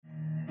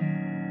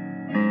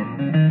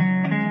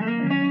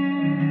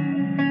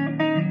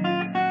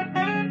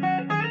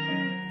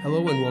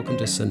Hello and welcome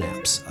to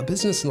Synapse, a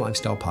business and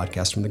lifestyle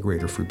podcast from the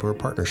Greater Freeport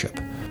Partnership.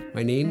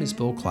 My name is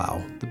Bill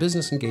Clow, the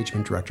Business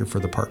Engagement Director for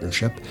the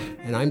partnership,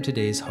 and I'm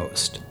today's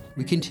host.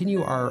 We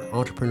continue our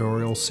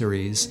entrepreneurial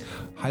series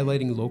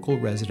highlighting local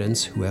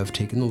residents who have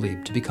taken the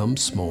leap to become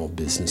small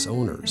business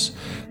owners.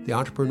 The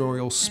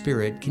entrepreneurial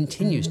spirit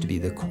continues to be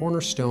the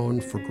cornerstone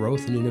for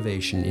growth and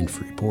innovation in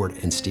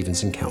Freeport and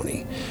Stevenson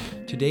County.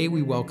 Today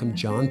we welcome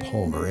John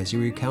Palmer as he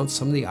recounts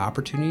some of the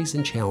opportunities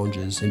and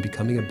challenges in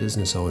becoming a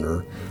business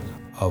owner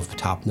of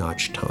Top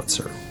Notch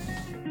Tonsor.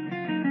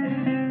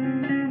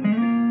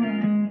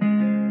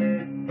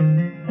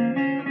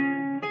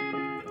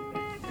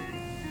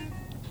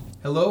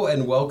 Hello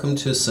and welcome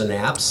to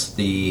Synapse,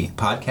 the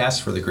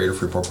podcast for the Greater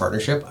Freeport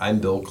Partnership. I'm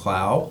Bill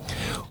Clow.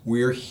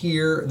 We're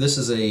here.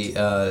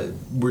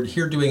 We're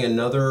here doing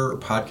another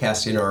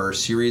podcast in our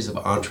series of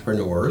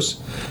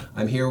entrepreneurs.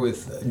 I'm here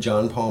with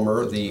John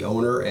Palmer, the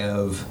owner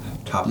of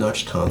Top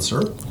Notch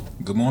Tonsor.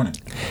 Good morning.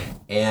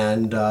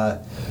 And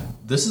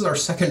this is our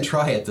second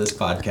try at this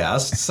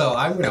podcast, so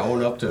I'm going to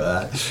own up to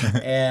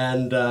that.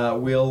 And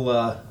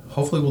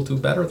hopefully we'll do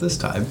better this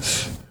time.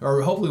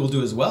 Or hopefully we'll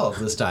do as well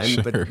this time,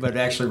 Sure. but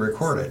actually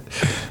record it.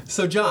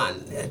 So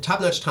John,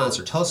 Top Notch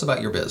Tonsor, tell us about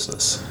your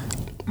business.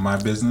 My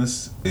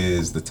business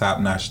is the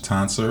Top Notch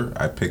Tonsor.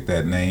 I picked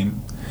that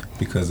name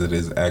because it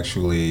is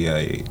actually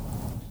I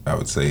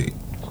would say,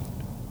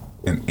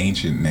 an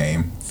ancient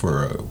name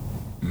for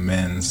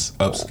men's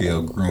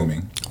upscale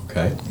grooming.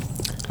 Okay.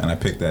 And I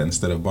picked that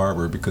instead of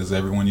barber because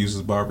everyone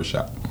uses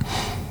barbershop,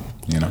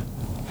 you know.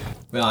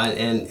 Well,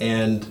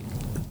 and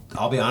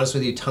I'll be honest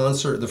with you,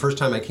 Tonsor, the first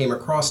time I came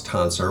across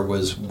Tonsor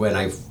was when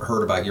I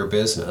heard about your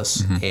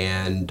business,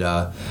 and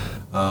I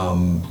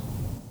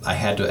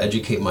had to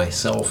educate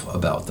myself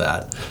about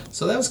that.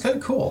 So that was kind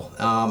of cool,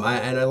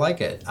 and I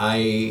like it.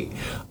 And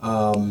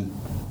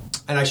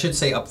I should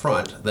say up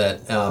front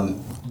that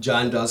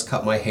John does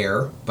cut my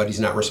hair, but he's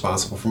not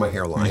responsible for my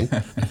hairline.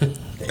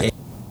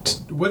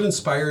 What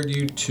inspired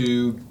you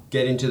to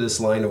get into this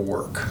line of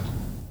work?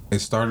 It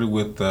started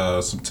with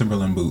some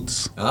Timberland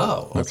boots.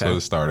 Oh, okay. That's what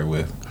it started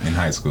with in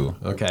high school.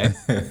 Okay.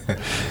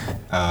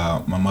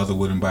 My mother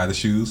wouldn't buy the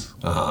shoes.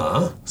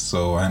 Uh-huh.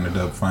 So I ended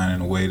up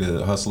finding a way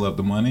to hustle up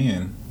the money,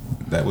 and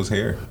that was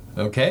hair.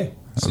 Okay.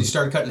 So you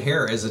started cutting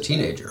hair as a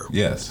teenager?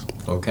 Yes.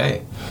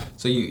 Okay.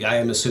 So I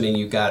am assuming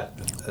you got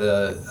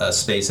a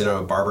space in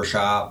a barber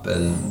shop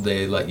and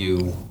they let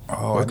you...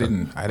 Oh, I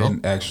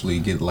didn't actually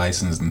get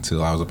licensed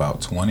until I was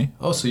about 20.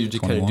 Oh, so you're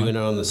just kind of doing it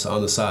on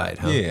the side,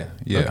 huh? Yeah.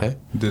 Okay.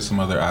 Did some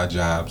other odd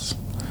jobs,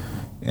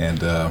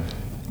 and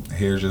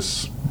hair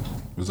just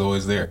was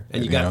always there.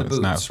 And you got the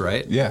boots,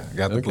 right? Yeah, I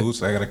got the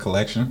boots. I got a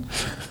collection.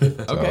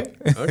 Okay.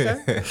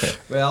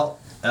 Well,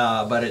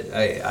 but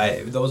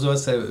those of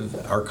us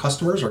that are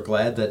customers are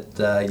glad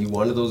that you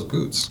wanted those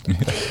boots.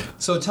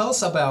 So tell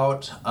us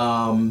about...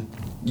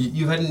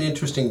 You had an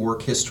interesting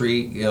work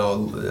history,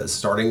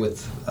 starting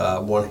with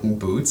wanting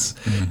boots.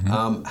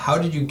 Mm-hmm. How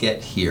did you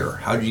get here?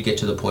 How did you get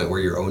to the point where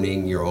you're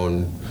owning your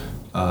own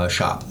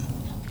shop?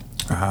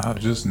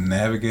 Just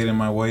navigating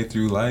my way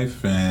through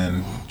life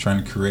and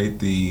trying to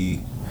create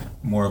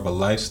more of a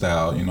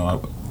lifestyle.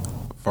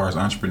 As far as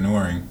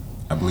entrepreneuring,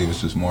 I believe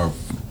it's just more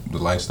of the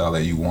lifestyle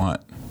that you want.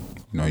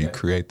 You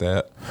create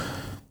that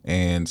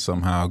and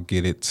somehow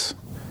get it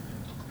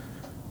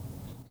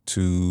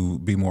to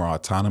be more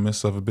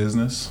autonomous of a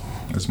business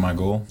is my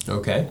goal.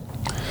 Okay.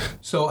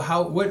 So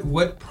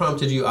what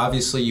prompted you?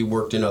 Obviously you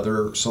worked in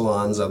other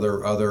salons,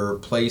 other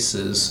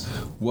places.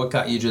 What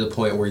got you to the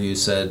point where you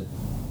said,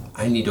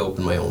 I need to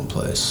open my own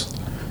place?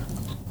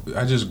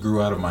 I just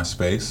grew out of my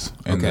space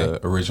in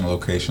the original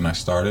location I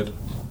started.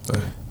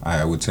 Okay.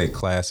 I would take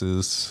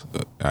classes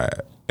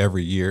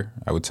every year.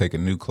 I would take a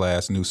new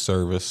class, new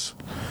service,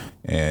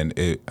 and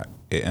it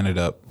ended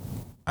up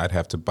I'd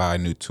have to buy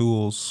new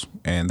tools,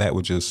 and that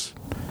would just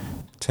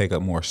take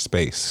up more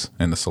space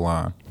in the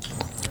salon.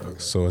 Okay.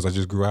 So as I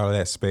just grew out of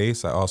that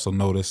space, I also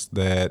noticed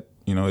that,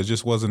 it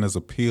just wasn't as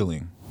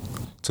appealing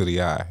to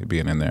the eye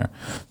being in there.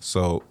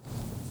 So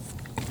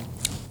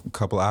a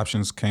couple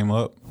options came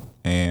up,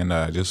 and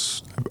I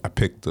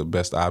picked the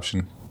best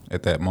option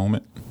at that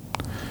moment.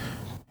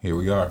 Here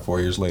we are,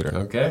 4 years later.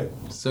 Okay.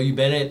 So you've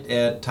been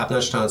at Top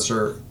Notch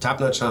Tonsor. Top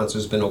Notch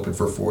Tonsor's been open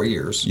for 4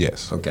 years.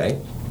 Yes. Okay.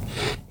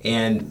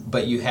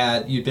 But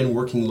you'd been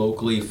working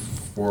locally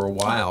for a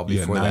while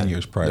before that. 9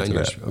 years prior to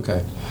that.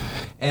 Okay.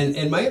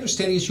 And my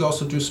understanding is you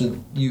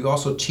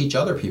also teach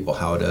other people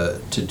how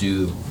to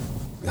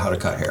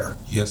cut hair.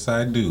 Yes,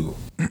 I do.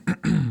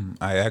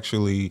 I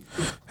actually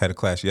had a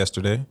class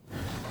yesterday,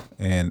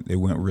 and it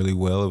went really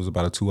well. It was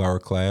about a 2-hour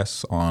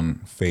class on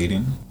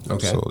fading.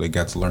 Okay. So they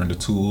got to learn the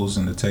tools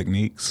and the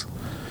techniques.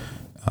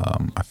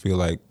 I feel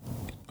like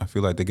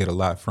they get a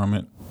lot from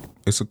it.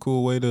 It's a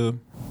cool way to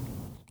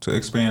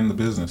expand the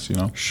business,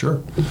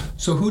 Sure.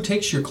 So who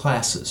takes your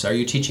classes? Are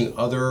you teaching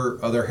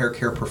other hair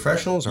care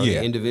professionals? Are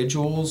they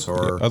individuals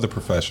or other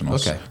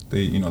professionals? Okay.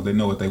 They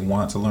know what they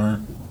want to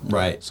learn.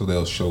 Right. So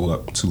they'll show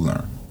up to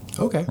learn.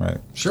 Okay. Right.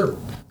 Sure.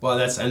 Well,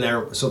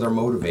 they're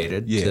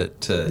motivated. Yeah.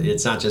 To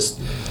it's not just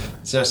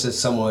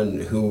someone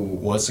who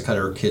wants to cut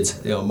her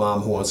kids,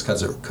 mom who wants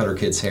to cut her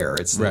kid's hair.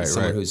 It's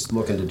someone who's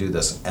looking to do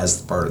this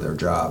as part of their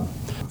job.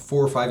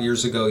 4 or 5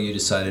 years ago, you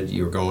decided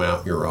you were going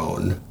out your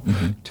own.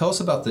 Mm-hmm. Tell us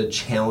about the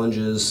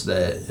challenges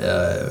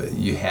that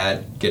you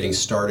had getting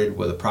started,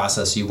 with the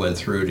process you went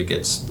through to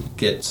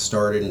get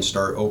started and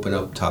open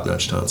up Top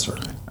Notch Tonsor.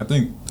 I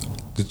think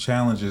the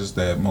challenges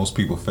that most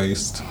people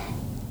face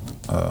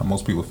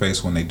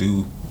when they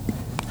do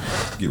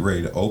get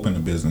ready to open a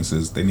business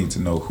is they need to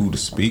know who to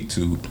speak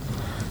to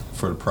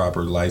for the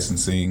proper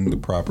licensing, the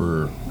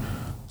proper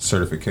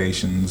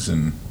certifications,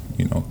 and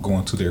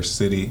going to their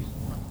city,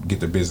 get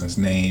their business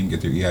name,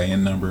 get their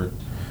EIN number,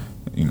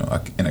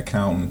 an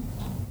accountant.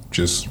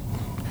 Just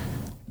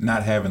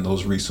not having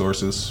those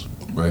resources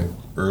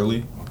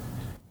early.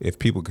 If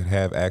people could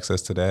have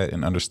access to that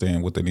and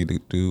understand what they need to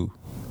do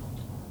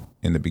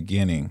in the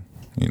beginning,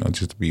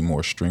 just to be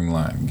more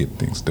streamlined and get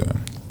things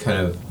done. Kind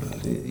of,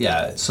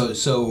 yeah.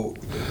 So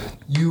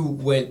you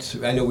went,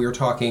 I know we were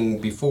talking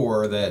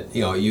before that,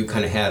 you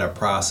kind of had a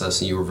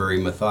process and you were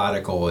very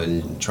methodical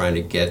in trying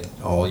to get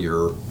all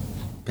your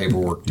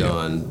paperwork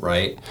done,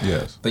 right?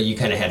 Yes. But you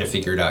kind of had to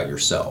figure it out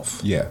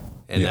yourself. Yeah.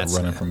 And that's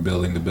running from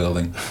building to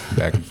building,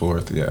 back and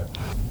forth, yeah.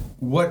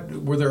 What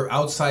were there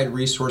outside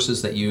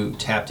resources that you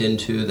tapped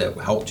into that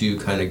helped you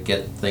kind of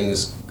get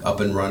things up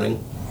and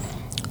running?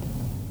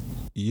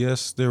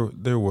 Yes,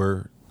 there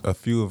were a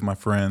few of my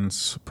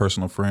friends,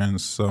 personal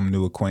friends, some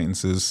new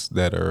acquaintances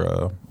that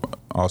are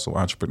also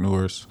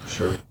entrepreneurs.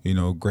 Sure.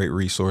 Great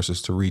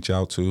resources to reach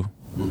out to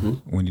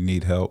when you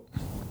need help.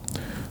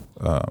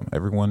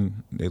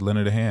 Everyone, they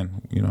lended a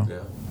hand, Yeah.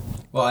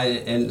 Well,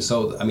 and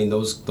so, I mean,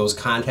 those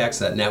contacts,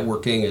 that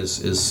networking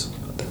is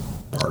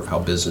part of how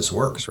business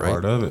works, right?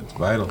 Part of it,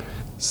 vital.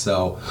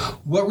 So,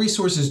 what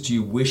resources do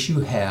you wish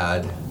you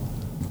had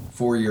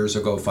 4 years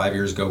ago, 5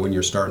 years ago, when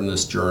you're starting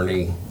this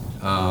journey,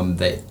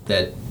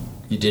 that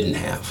you didn't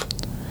have?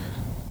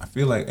 I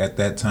feel like at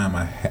that time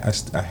I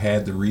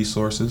had the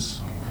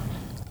resources,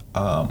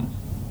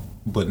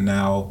 but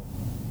now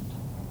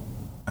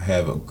I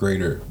have a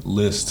greater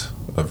list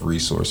of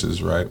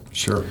resources, right?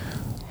 Sure.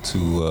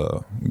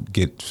 To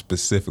get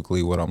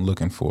specifically what I'm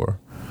looking for.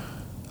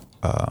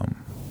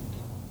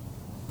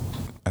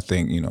 I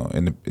think, in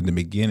the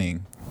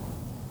beginning,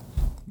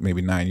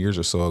 maybe 9 years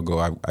or so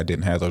ago, I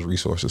didn't have those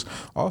resources.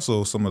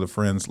 Also, some of the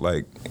friends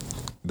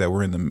that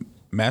were in the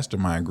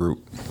mastermind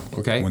group,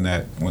 when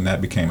that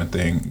became a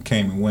thing,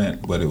 came and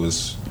went, but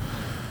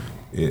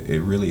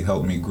it really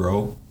helped me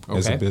grow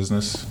as a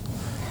business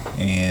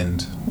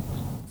and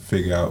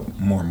figure out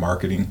more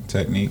marketing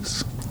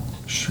techniques.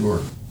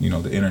 Sure.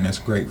 The internet's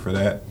great for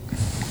that.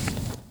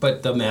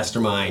 But the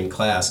mastermind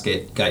class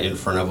got you in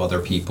front of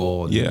other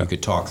people, and you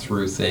could talk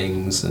through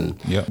things and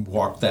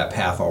walk that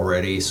path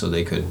already, so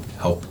they could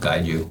help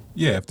guide you.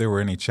 Yeah, if there were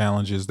any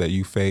challenges that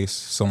you face,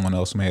 someone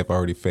else may have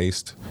already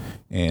faced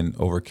and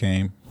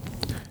overcame,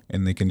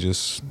 and they can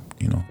just,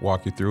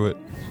 walk you through it.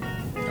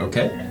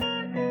 Okay.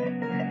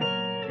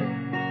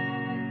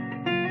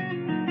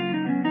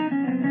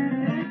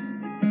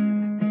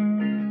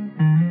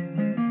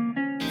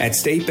 At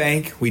State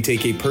Bank, we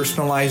take a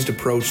personalized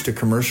approach to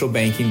commercial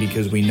banking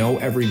because we know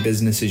every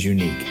business is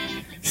unique.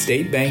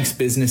 State Bank's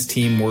business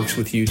team works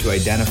with you to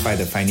identify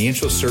the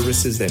financial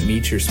services that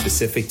meet your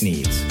specific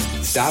needs.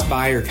 Stop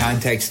by or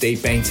contact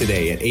State Bank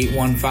today at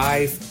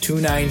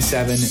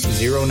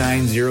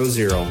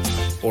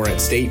 815-297-0900 or at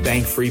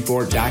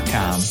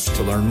statebankfreeport.com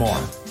to learn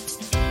more.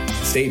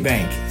 State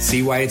Bank,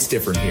 see why it's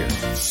different here.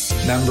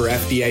 Member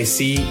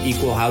FDIC,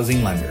 Equal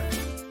Housing Lender.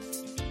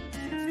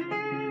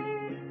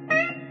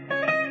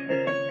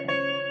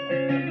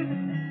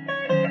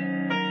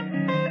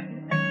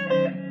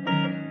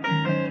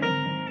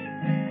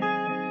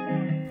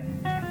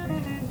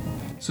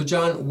 So,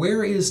 John,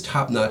 where is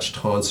Top Notch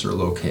Tonsor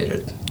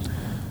located?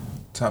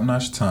 Top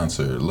Notch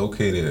Tonsor,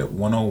 located at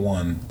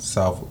 101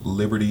 South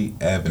Liberty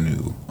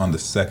Avenue on the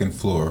second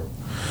floor.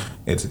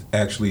 It's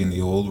actually in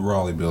the old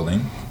Raleigh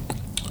building.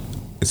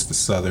 It's the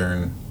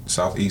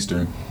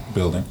southeastern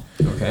building.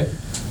 Okay.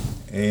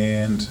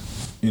 And,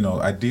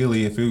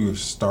 ideally, if you were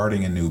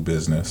starting a new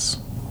business,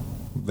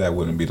 that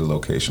wouldn't be the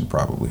location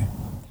probably,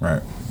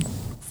 right?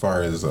 As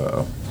far as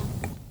a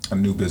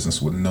new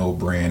business with no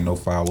brand, no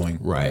following.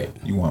 Right.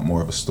 You want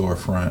more of a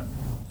storefront,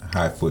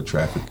 high foot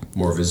traffic.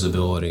 More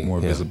visibility. More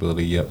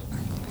visibility, yep.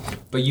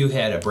 But you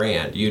had a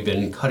brand. You'd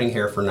been cutting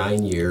hair for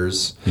 9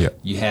 years. Yep.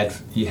 You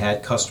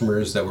had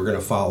customers that were going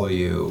to follow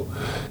you,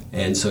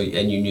 and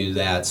you knew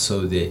that,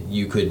 so that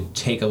you could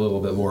take a little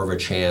bit more of a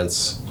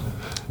chance.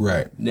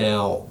 Right.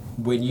 Now,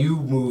 when you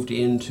moved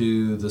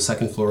into the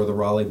second floor of the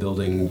Raleigh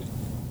building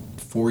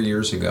 4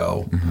 years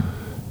ago,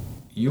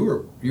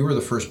 you were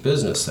the first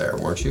business there,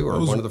 weren't you? Or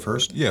one of the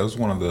first? Yeah, it was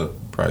one of the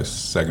probably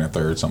second or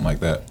third, something like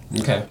that.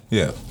 Okay.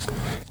 Yeah.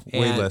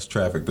 Way less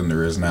traffic than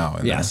there is now.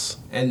 Yes.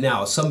 And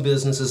now some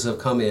businesses have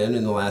come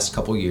in the last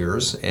couple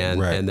years,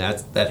 and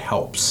that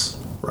helps,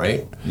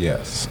 right?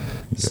 Yes.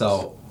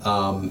 So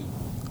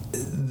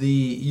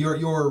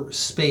your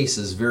space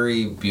is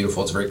very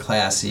beautiful. It's very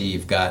classy.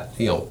 You've got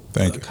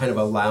kind of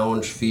a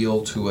lounge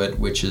feel to it,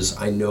 which is,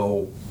 I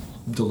know,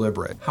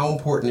 deliberate. How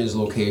important is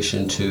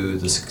location to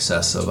the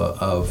success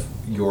of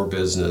your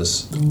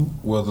business?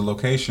 Well, the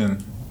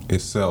location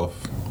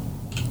itself,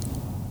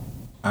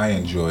 I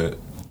enjoy it.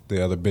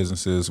 The other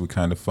businesses, we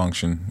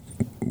function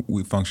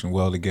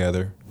well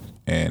together,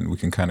 and we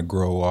can kind of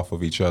grow off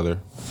of each other.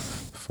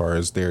 As far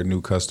as their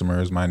new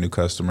customers, my new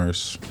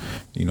customers,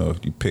 you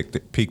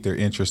pique their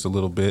interest a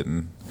little bit,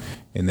 and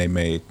they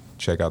may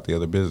check out the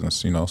other business.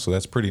 So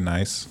that's pretty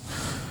nice.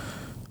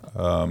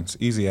 It's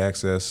easy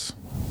access.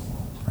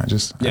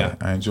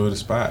 I enjoy the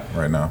spot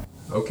right now.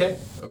 Okay.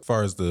 As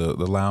far as the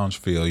lounge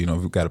feel,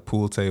 we've got a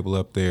pool table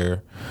up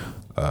there.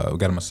 We've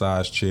got a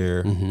massage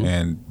chair,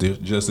 and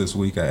just this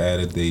week I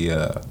added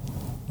the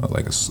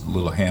like a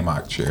little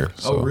hammock chair.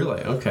 So, oh,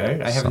 really?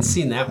 Okay. I haven't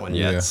seen that one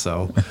yet. Yeah.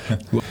 So,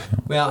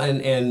 well,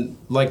 and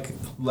like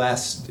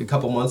a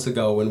couple months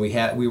ago when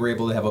we were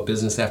able to have a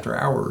business after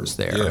hours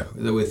there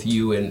with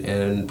you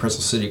and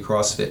Bristol City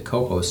CrossFit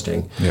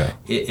co-hosting. Yeah.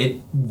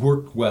 It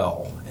worked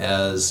well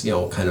as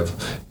kind of.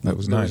 That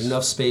was nice. There was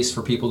enough space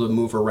for people to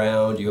move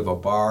around. You have a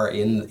bar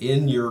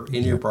in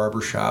your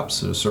barber shop,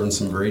 so serving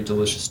some very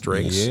delicious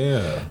drinks.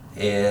 Yeah.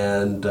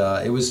 And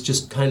it was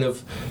just kind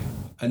of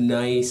a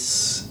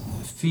nice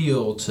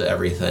feel to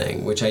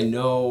everything, which I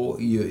know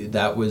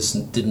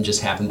didn't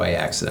just happen by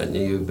accident.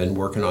 You've been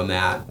working on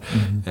that.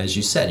 As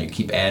you said, you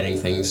keep adding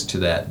things to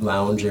that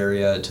lounge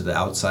area, to the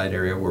outside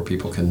area where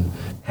people can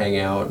hang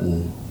out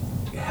and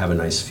have a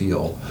nice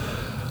feel.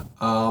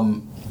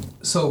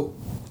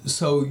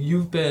 So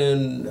you've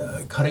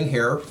been cutting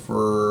hair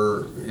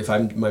for, if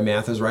my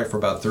math is right, for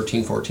about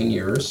 13, 14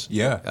 years.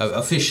 Yeah.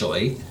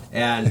 Officially,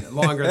 and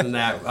longer than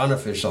that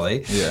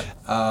unofficially. Yeah.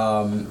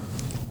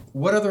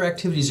 What other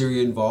activities are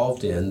you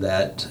involved in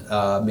that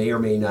may or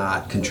may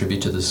not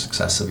contribute to the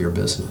success of your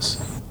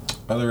business?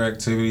 Other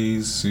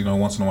activities,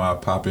 once in a while I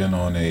pop in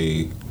on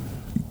a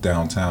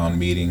downtown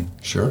meeting.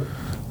 Sure.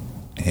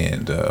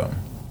 And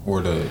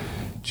or the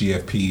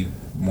GFP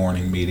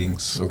morning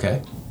meetings.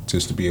 Okay.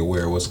 Just to be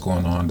aware of what's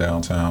going on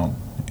downtown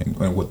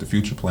and what the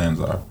future plans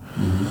are.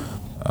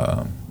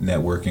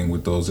 Networking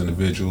with those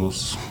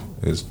individuals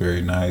is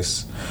very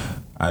nice.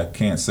 I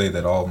can't say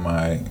that all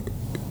my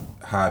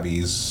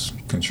hobbies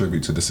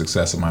contribute to the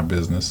success of my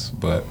business,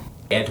 but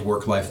add to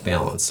work-life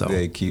balance. So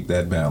they keep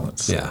that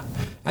balance. Yeah,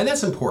 and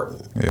that's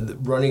important. Yeah.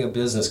 Running a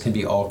business can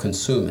be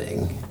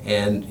all-consuming,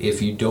 and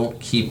if you don't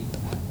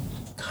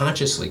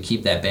consciously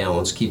keep that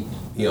balance,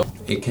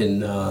 it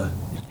can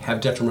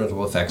have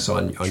detrimental effects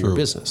on your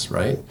business,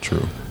 right?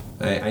 True.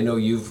 I know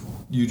you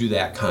do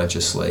that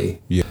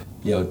consciously. Yeah.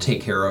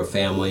 Take care of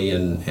family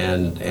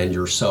and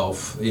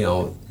yourself,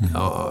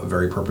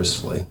 very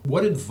purposefully.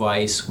 What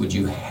advice would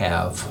you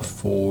have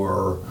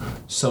for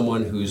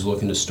someone who's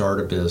looking to start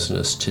a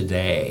business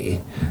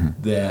today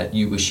that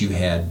you wish you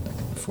had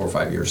 4 or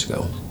 5 years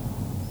ago?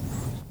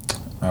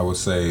 I would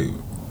say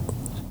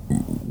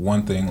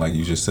one thing, like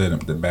you just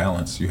said, the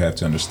balance. You have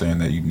to understand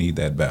that you need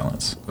that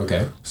balance.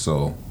 Okay.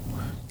 So,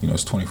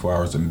 it's 24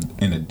 hours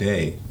in a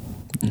day.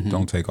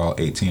 Don't take all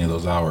 18 of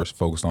those hours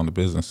focused on the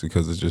business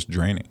because it's just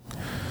draining.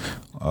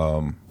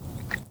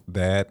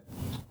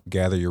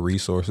 Gather your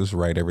resources,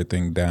 write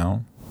everything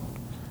down,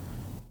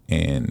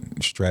 and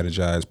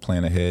strategize,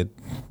 plan ahead,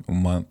 a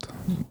month,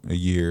 a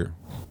year,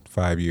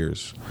 5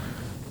 years.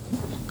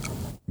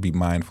 Be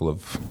mindful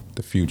of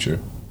the future.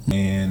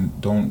 And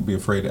don't be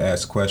afraid to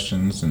ask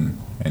questions and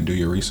do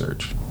your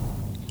research.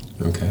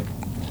 Okay.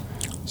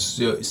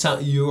 So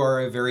you are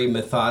a very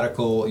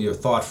methodical, you're a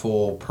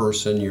thoughtful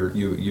person. You're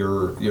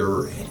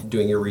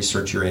doing your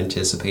research. You're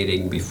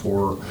anticipating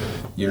before.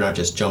 You're not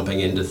just jumping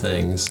into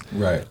things.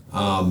 Right.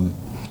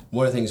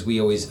 One of the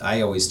things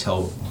I always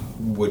tell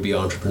would-be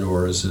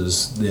entrepreneurs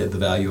is the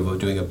value of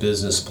doing a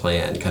business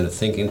plan, kind of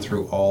thinking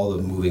through all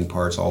the moving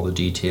parts, all the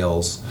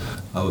details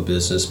of a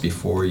business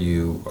before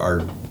you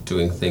are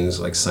doing things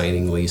like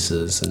signing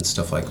leases and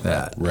stuff like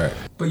that. Right.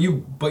 But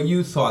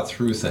you thought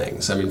through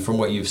things. I mean, from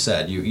what you've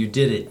said, you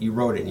did it. You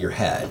wrote it in your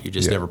head. You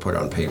just never put it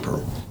on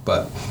paper.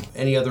 But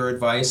any other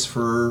advice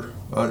for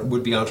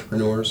would-be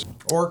entrepreneurs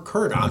or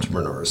current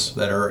entrepreneurs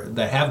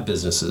that have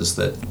businesses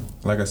that?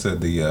 Like I said,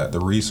 the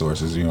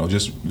resources.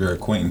 Just your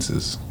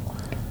acquaintances.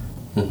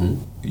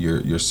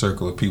 Your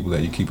circle of people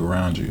that you keep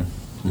around you.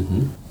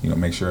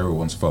 Make sure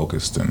everyone's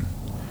focused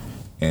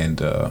and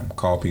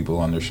call people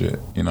on their shit.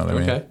 You know what I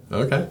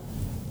mean?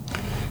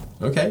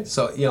 Okay.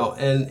 So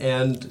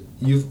and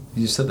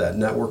you said that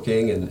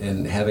networking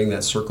and having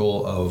that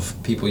circle of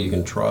people you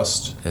can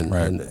trust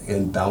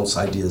and bounce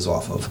ideas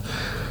off of.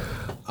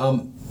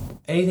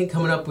 Anything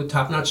coming up with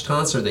Top Notch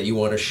Concert that you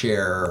want to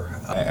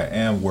share? I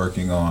am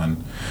working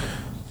on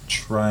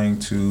trying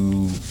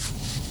to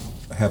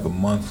have a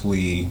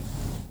monthly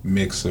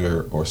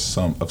mixer or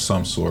of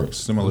some sort,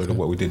 similar to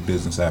what we did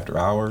Business After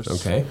Hours.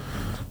 Okay.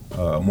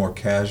 More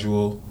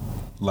casual,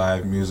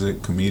 live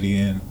music,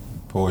 comedian,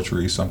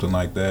 poetry, something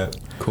like that.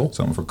 Cool.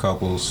 Something for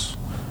couples.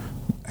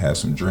 Have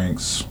some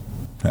drinks.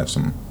 Have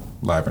some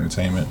live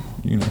entertainment,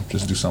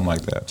 just do something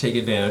like that. Take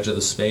advantage of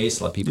the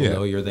space, let people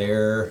know you're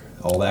there,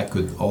 all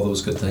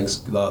those good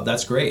things.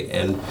 That's great.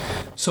 And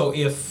so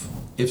if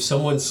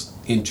someone's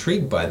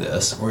intrigued by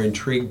this or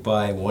intrigued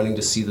by wanting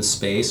to see the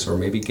space or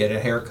maybe get a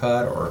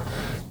haircut or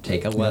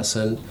take a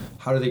lesson,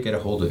 how do they get a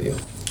hold of you?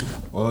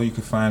 Well, you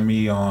can find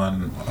me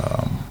on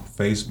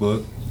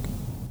Facebook,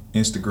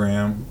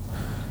 Instagram,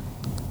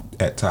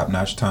 at Top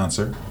Notch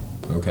Tonsor.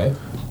 Okay.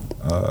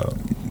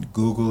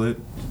 Google it.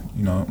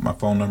 My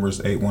phone number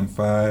is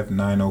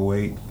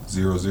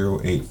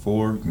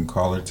 815-908-0084. You can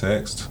call or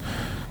text.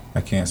 I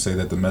can't say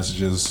that the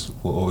messages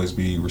will always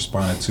be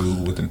responded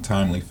to within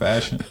timely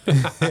fashion.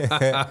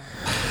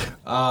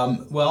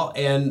 Well,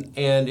 and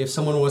if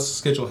someone wants to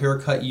schedule a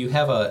haircut, you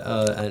have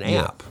an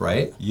app,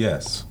 right?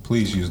 Yes.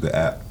 Please use the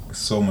app. It's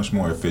so much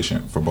more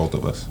efficient for both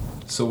of us.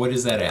 So what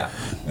is that app?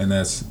 And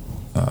that's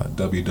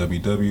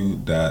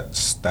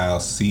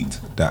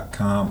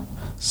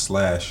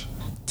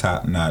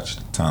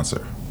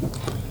www.styleseat.com/top-notch-tonsor.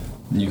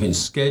 You can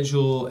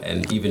schedule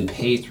and even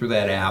pay through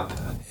that app,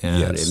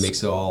 and it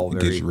makes it all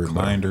very It gives you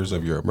reminders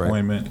of your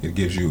appointment. Right. It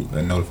gives you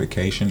a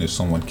notification if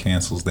someone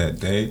cancels that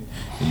day,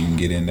 and you can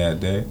get in that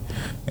day,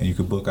 and you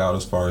can book out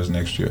as far as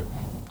next year.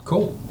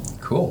 Cool.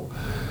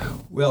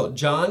 Well,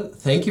 John,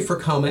 thank you for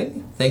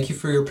coming. Thank you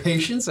for your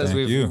patience as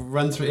we've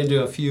run through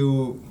into a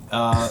few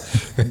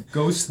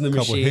ghosts in the machine. A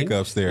couple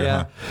hiccups there,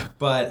 huh?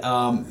 But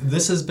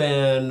this has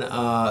been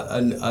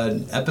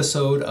an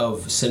episode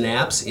of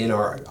Synapse in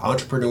our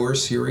Entrepreneur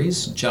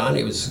Series. John,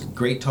 it was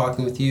great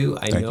talking with you.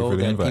 I know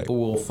that people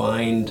will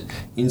find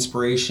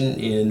inspiration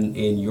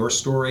in your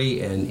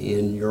story and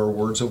in your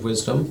words of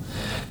wisdom.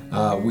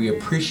 We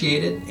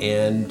appreciate it,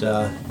 and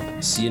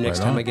see you next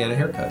time I get a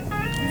haircut.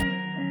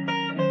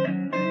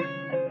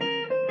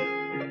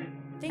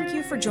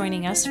 For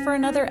joining us for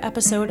another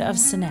episode of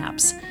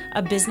Synapse,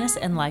 a business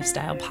and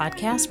lifestyle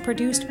podcast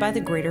produced by the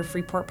Greater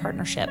Freeport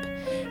Partnership.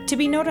 To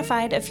be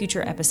notified of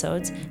future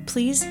episodes,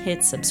 please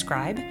hit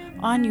subscribe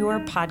on your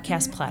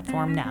podcast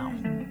platform now.